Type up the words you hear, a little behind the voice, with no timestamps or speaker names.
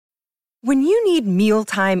When you need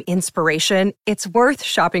mealtime inspiration, it's worth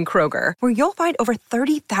shopping Kroger, where you'll find over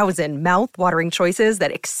 30,000 mouth-watering choices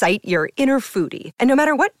that excite your inner foodie. And no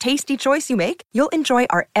matter what tasty choice you make, you'll enjoy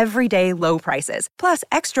our everyday low prices, plus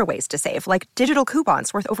extra ways to save, like digital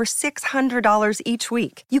coupons worth over $600 each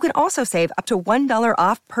week. You can also save up to $1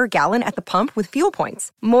 off per gallon at the pump with fuel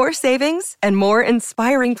points. More savings and more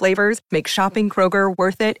inspiring flavors make shopping Kroger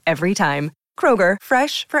worth it every time. Kroger,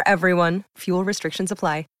 fresh for everyone. Fuel restrictions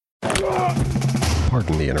apply.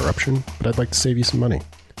 Pardon the interruption, but I'd like to save you some money.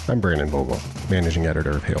 I'm Brandon Vogel, managing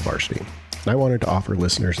editor of Hail Varsity, and I wanted to offer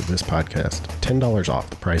listeners of this podcast $10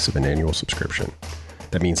 off the price of an annual subscription.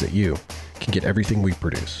 That means that you can get everything we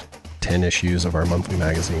produce, 10 issues of our monthly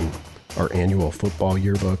magazine, our annual football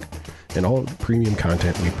yearbook, and all of the premium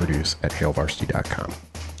content we produce at hailvarsity.com.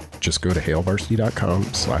 Just go to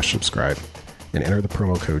hailvarsity.com/subscribe and enter the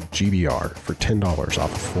promo code GBR for $10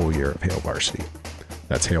 off a full year of Hail Varsity.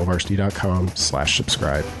 That's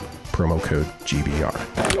hailvarsity.com/subscribe, promo code GBR.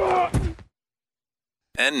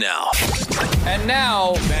 And now,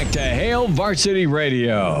 back to Hail Varsity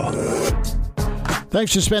Radio.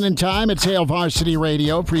 Thanks for spending time. It's Hail Varsity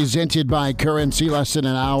Radio, presented by Currency. Less than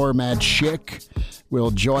an hour, Matt Schick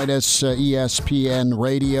will join us, ESPN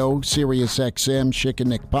Radio, Sirius XM, Schick and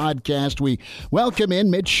Nick podcast. We welcome in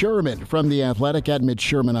Mitch Sherman from The Athletic, at Mitch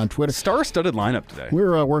Sherman on Twitter. Star-studded lineup today.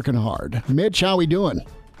 We're working hard. Mitch, how we doing?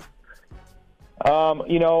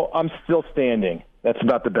 I'm still standing. That's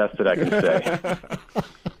about the best that I can say.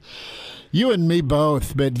 You and me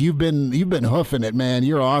both, but you've been hoofing it, man.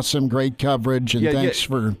 You're awesome, great coverage, and thanks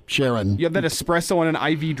for sharing. You have that espresso and an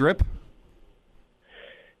IV drip?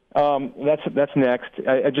 That's next.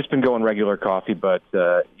 I've just been going regular coffee, but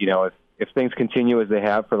if things continue as they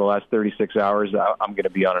have for the last 36 hours, I'm going to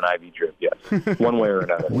be on an IV drip, yes, one way or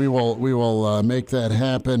another. We will make that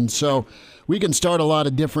happen. So we can start a lot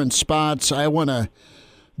of different spots. I want to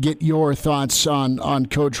get your thoughts on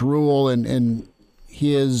Coach Rhule and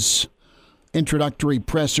his introductory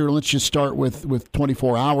presser. Let's just start with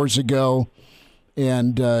 24 hours ago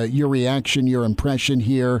and your reaction, your impression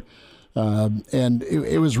here. And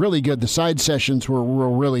it was really good. The side sessions were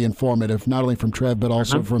really informative, not only from Trev, but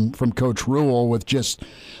also from Coach Rhule, with just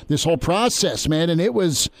this whole process, man. And it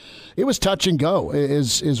was touch and go,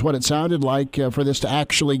 is what it sounded like for this to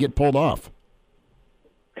actually get pulled off.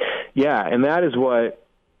 Yeah, and that is what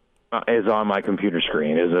is on my computer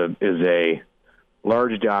screen, is a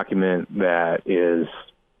large document that is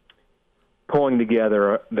pulling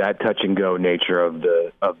together that touch and go nature of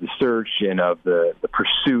the search and of the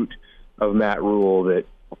pursuit of Matt Rhule that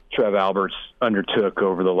Trev Alberts undertook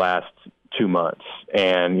over the last 2 months.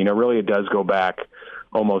 And, really it does go back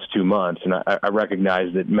almost 2 months. And I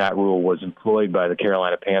recognize that Matt Rhule was employed by the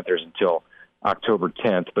Carolina Panthers until October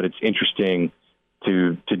 10th, but it's interesting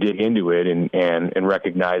to dig into it and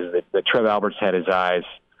recognize that Trev Alberts had his eyes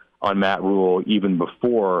on Matt Rhule even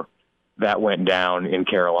before that went down in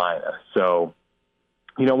Carolina. So,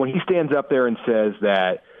 when he stands up there and says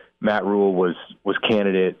that Matt Rhule was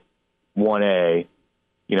candidate 1A,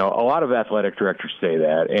 a lot of athletic directors say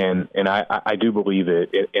that, and I do believe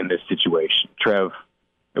it in this situation. Trev,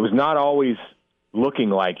 it was not always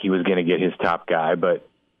looking like he was going to get his top guy, but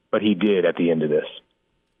he did at the end of this.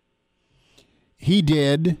 He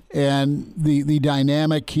did, and the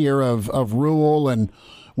dynamic here of Rhule and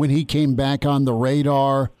when he came back on the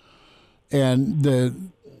radar, and the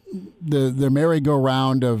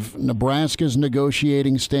merry-go-round of Nebraska's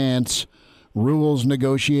negotiating stance, Rhule's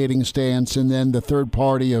negotiating stance, and then the third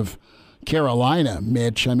party of Carolina,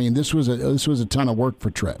 Mitch. I mean, this was a ton of work for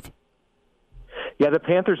Trev. Yeah, the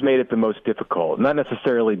Panthers made it the most difficult, not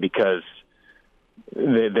necessarily because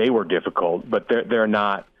they were difficult, but they're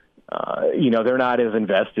not. They're not as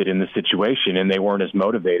invested in the situation, and they weren't as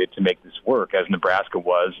motivated to make this work as Nebraska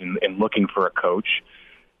was in looking for a coach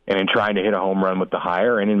and in trying to hit a home run with the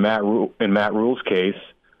hire. And in Matt Rhule's case,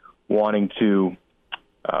 wanting to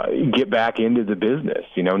get back into the business,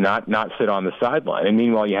 not sit on the sideline. And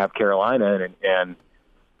meanwhile, you have Carolina and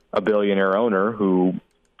a billionaire owner who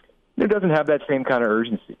doesn't have that same kind of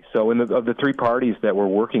urgency. So of the three parties that were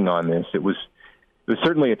working on this, it was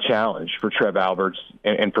certainly a challenge for Trev Alberts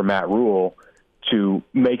and for Matt Rhule to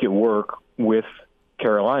make it work with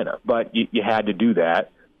Carolina. But you had to do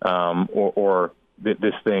that, or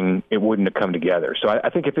this thing, it wouldn't have come together. So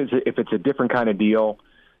I think if it's a different kind of deal,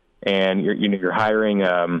 and you're hiring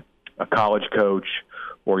a college coach,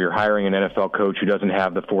 or you're hiring an NFL coach who doesn't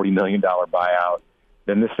have the $40 million buyout,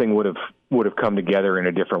 then this thing would have come together in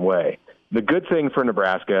a different way. The good thing for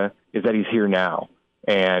Nebraska is that he's here now.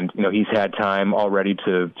 And, he's had time already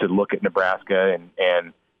to look at Nebraska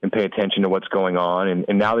and and pay attention to what's going on.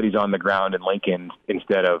 And now that he's on the ground in Lincoln,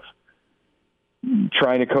 instead of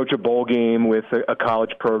trying to coach a bowl game with a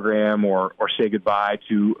college program or say goodbye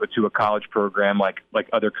to a college program like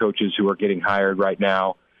other coaches who are getting hired right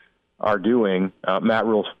now are doing, Matt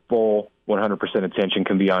Rhule's full 100% attention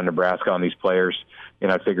can be on Nebraska, on these players,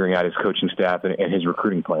 and on figuring out his coaching staff and his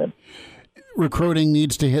recruiting plan. Recruiting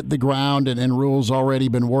needs to hit the ground, and Rhule's already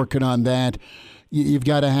been working on that. You've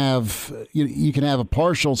got to have you can have a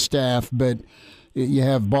partial staff, but you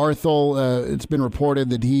have Barthel. It's been reported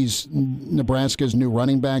that he's Nebraska's new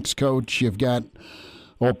running backs coach. You've got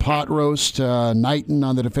pot roast, Knighton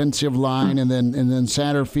on the defensive line, and then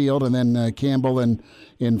Satterfield, and then Campbell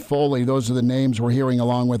and Foley. Those are the names we're hearing,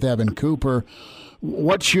 along with Evan Cooper.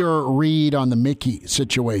 What's your read on the Mickey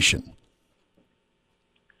situation?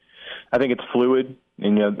 I think it's fluid.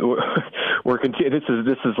 And,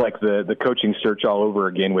 this is like the coaching search all over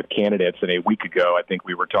again with candidates. And a week ago, I think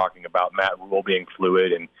we were talking about Matt Rhule being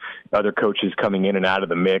fluid and other coaches coming in and out of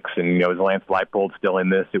the mix. And, is Lance Leipold still in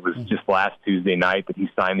this? It was just last Tuesday night that he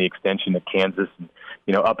signed the extension at Kansas. And,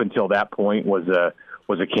 up until that point was a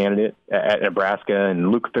candidate at Nebraska,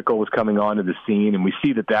 and Luke Fickell was coming onto the scene. And we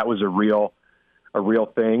see that was a real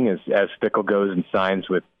thing as Fickell goes and signs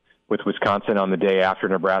with Wisconsin on the day after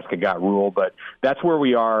Nebraska got Rhule. But that's where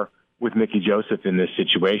we are with Mickey Joseph in this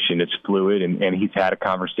situation. It's fluid, and he's had a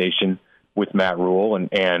conversation with Matt Rhule,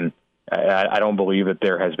 and I don't believe that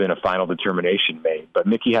there has been a final determination made. But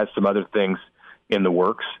Mickey has some other things in the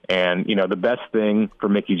works, and the best thing for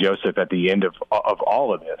Mickey Joseph at the end of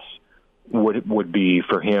all of this would be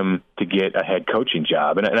for him to get a head coaching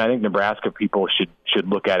job. And I think Nebraska people should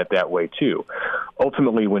look at it that way too.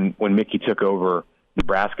 Ultimately, when Mickey took over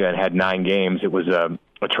Nebraska and had 9 games, it was a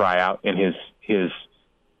tryout, and his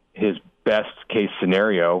best case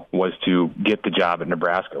scenario was to get the job at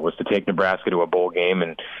Nebraska, was to take Nebraska to a bowl game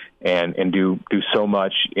and do so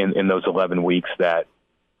much in those 11 weeks that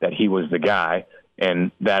he was the guy.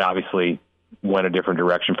 And that obviously went a different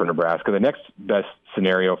direction for Nebraska. The next best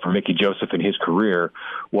scenario for Mickey Joseph in his career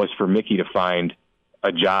was for Mickey to find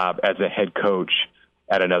a job as a head coach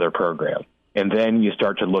at another program. And then you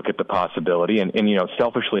start to look at the possibility, and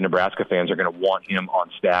selfishly, Nebraska fans are going to want him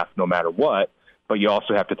on staff no matter what, but you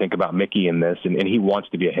also have to think about Mickey in this, and he wants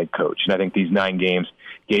to be a head coach. And I think these 9 games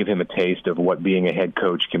gave him a taste of what being a head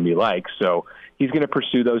coach can be like. So he's going to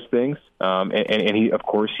pursue those things, and he, of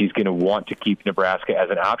course, he's going to want to keep Nebraska as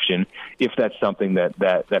an option if that's something that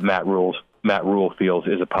Matt Rhule feels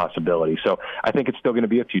is a possibility. So I think it's still going to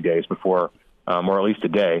be a few days before, or at least a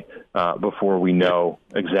day, before we know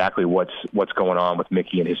exactly what's going on with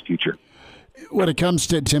Mickey and his future. When it comes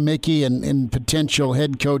to Mickey and potential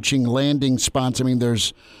head coaching landing spots, I mean,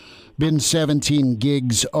 there's been 17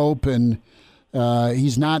 gigs open.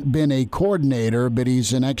 He's not been a coordinator, but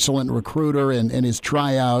he's an excellent recruiter, and his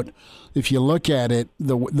tryout, if you look at it,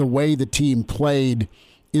 the way the team played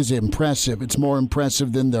is impressive. It's more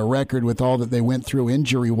impressive than their record with all that they went through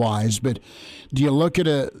injury-wise. But do you look at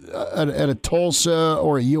a Tulsa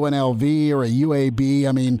or a UNLV or a UAB?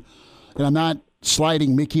 I mean, and I'm not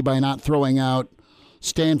sliding Mickey by not throwing out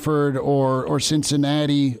Stanford or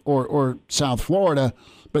Cincinnati or South Florida,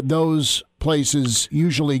 but those places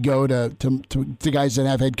usually go to guys that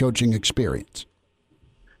have head coaching experience.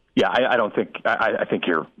 Yeah, I don't think I think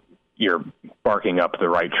you're barking up the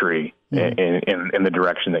right tree in the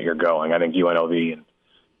direction that you're going. I think UNLV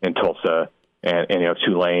and Tulsa and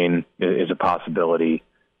Tulane is a possibility,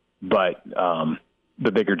 but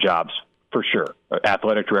the bigger jobs for sure.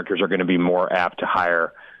 Athletic directors are going to be more apt to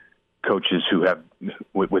hire coaches who have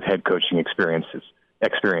with head coaching experience.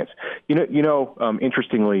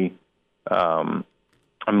 Interestingly, I'm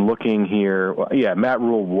looking here. Well, yeah, Matt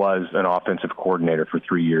Rhule was an offensive coordinator for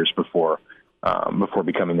 3 years before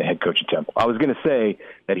becoming the head coach at Temple. I was going to say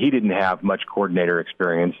that he didn't have much coordinator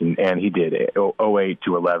experience, and he did 08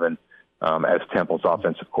 to 11 as Temple's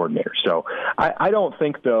offensive coordinator. So I don't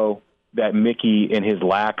think, though, that Mickey, in his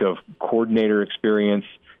lack of coordinator experience,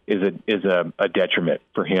 is a detriment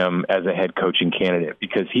for him as a head coaching candidate,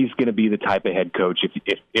 because he's going to be the type of head coach,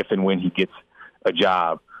 if and when he gets a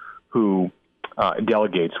job, who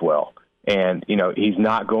delegates well. And he's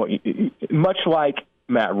not going, much like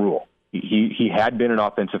Matt Rhule. He had been an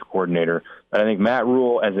offensive coordinator, but I think Matt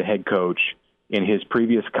Rhule as a head coach in his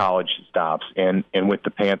previous college stops and with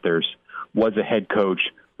the Panthers was a head coach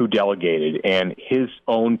who delegated, and his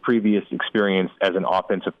own previous experience as an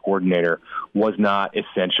offensive coordinator was not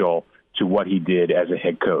essential to what he did as a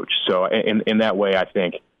head coach. So in that way, I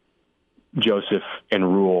think Joseph and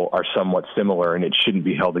Rhule are somewhat similar, and it shouldn't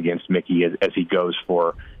be held against Mickey as he goes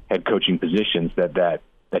for head coaching positions that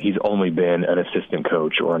that he's only been an assistant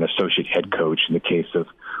coach or an associate head coach in the case of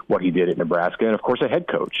what he did at Nebraska, and of course a head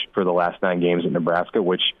coach for the last 9 games at Nebraska,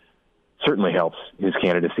 which certainly helps his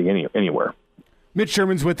candidacy anywhere. Mitch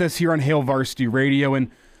Sherman's with us here on Hail Varsity Radio.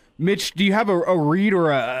 And Mitch, do you have a read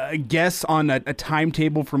or a guess on a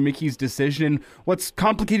timetable for Mickey's decision? What's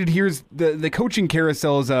complicated here is the coaching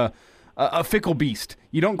carousel is a fickle beast.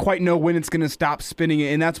 You don't quite know when it's going to stop spinning,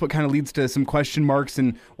 and that's what kind of leads to some question marks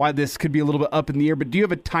and why this could be a little bit up in the air. But do you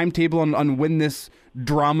have a timetable on when this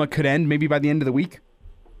drama could end, maybe by the end of the week?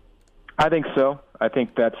 I think so. I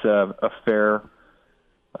think that's a fair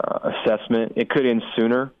assessment. It could end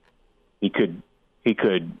sooner. He could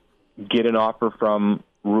get an offer from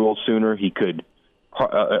Rule sooner. He could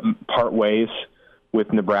part ways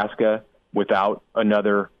with Nebraska without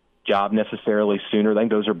another job necessarily sooner. I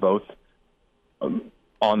think those are both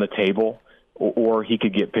on the table. Or he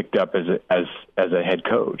could get picked up as a head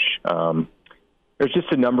coach. There's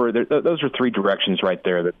just a number. Those are 3 directions right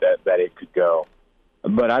there that it could go.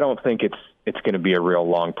 But I don't think it's going to be a real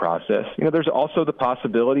long process. There's also the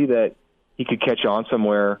possibility that he could catch on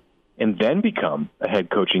somewhere and then become a head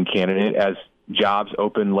coaching candidate as jobs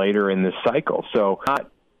open later in this cycle. So not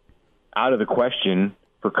out of the question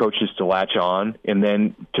for coaches to latch on and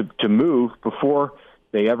then to move before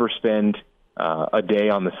they ever spend a day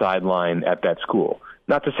on the sideline at that school.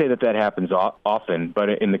 Not to say that happens often, but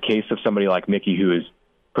in the case of somebody like Mickey, who is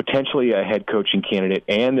potentially a head coaching candidate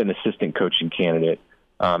and an assistant coaching candidate,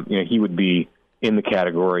 he would be in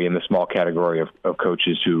the small category of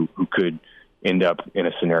coaches who could end up in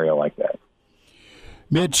a scenario like that.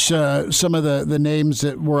 Mitch, some of the names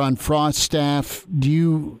that were on Frost's staff, do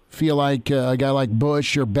you feel like a guy like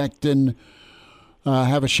Bush or Becton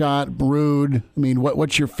have a shot? Ruud? I mean,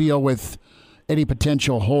 what's your feel with any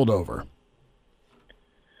potential holdover?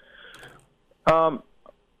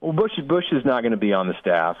 Well, Bush is not going to be on the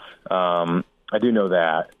staff. I do know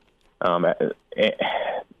that.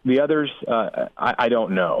 The others, I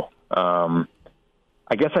don't know.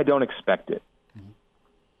 I guess I don't expect it.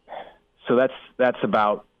 So that's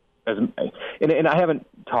about as. And I haven't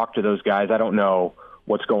talked to those guys. I don't know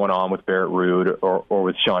what's going on with Barrett Ruud or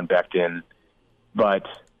with Sean Becton, but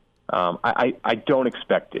I don't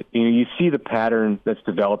expect it. You see the pattern that's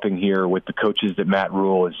developing here with the coaches that Matt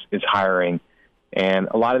Rule is hiring, and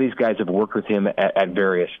a lot of these guys have worked with him at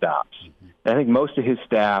various stops. And I think most of his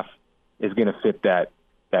staff is going to fit that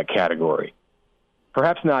category.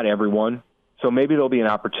 Perhaps not everyone. So maybe there'll be an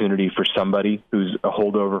opportunity for somebody who's a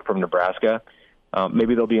holdover from Nebraska.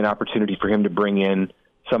 Maybe there'll be an opportunity for him to bring in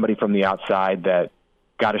somebody from the outside that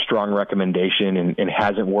got a strong recommendation and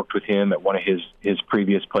hasn't worked with him at one of his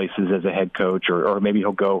previous places as a head coach, or maybe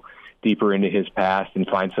he'll go deeper into his past and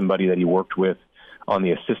find somebody that he worked with on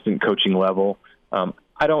the assistant coaching level.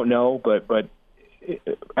 I don't know, but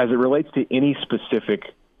as it relates to any specific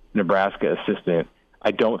Nebraska assistant, I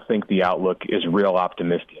don't think the outlook is real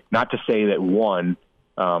optimistic. Not to say that one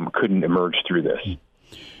couldn't emerge through this.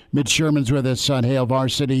 Mitch Sherman's with us on Hail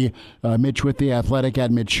Varsity. Mitch with The Athletic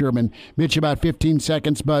at Mitch Sherman. Mitch, about 15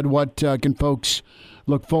 seconds, bud. What can folks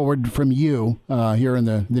look forward from you here in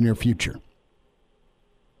the near future?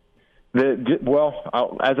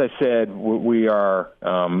 Well, as I said, we are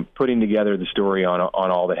putting together the story on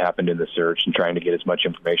all that happened in the search and trying to get as much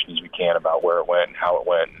information as we can about where it went and how it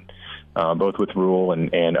went, both with Rule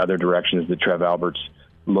and other directions that Trev Alberts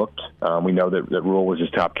looked. We know that Rule was his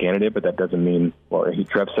top candidate, but that doesn't mean,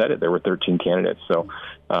 Trev said it, there were 13 candidates. So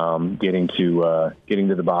getting to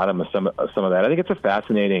the bottom of some of that, I think it's a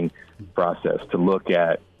fascinating process to look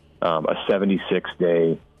at a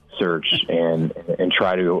 76-day search and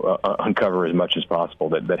try to uncover as much as possible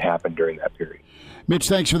that happened during that period. Mitch,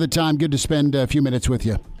 thanks for the time. Good to spend a few minutes with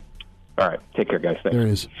you. All right. Take care, guys. Thanks. There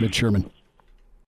is Mitch Sherman.